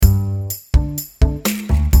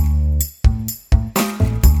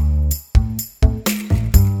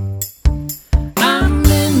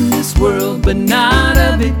but not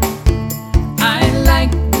of it. I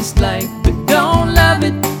like this life, but don't love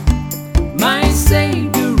it. My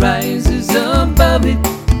Savior rises above it.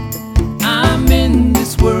 I'm in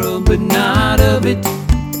this world, but not of it.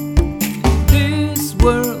 This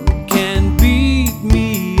world can beat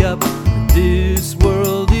me up. This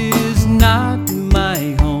world is not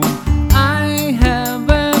my home. I have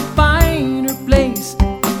a finer place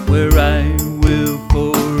where I will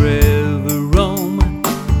forever roam.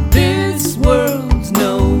 This world's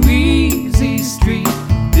no easy street.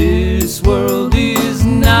 This world is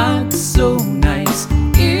not so nice.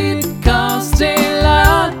 It costs a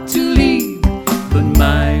lot to leave, but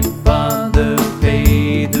my Father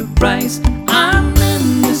paid the price. I'm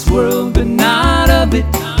in this world, but not of it.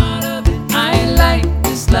 I like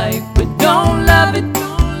this life, but don't love it.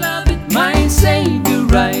 My Savior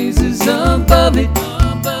rises above it.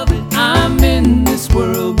 I'm in this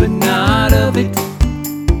world, but not of it.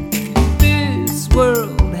 This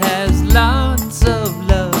world has lots of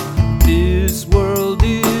love. This world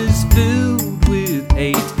is filled with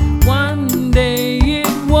hate. One day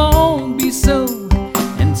it won't be so,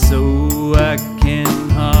 and so I can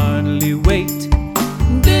hardly wait.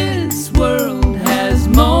 This world has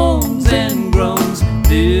moans and groans.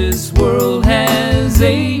 This world has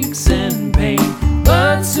aches and pain,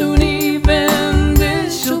 but soon even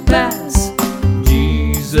this shall pass.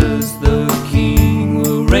 Jesus the King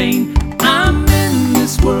will reign. I'm in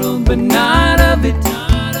this world, but not of it.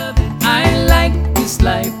 I like this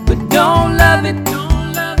life, but don't love it.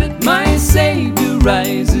 My Savior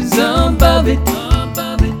rises above it.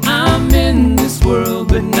 I'm in this world,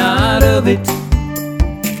 but not of it.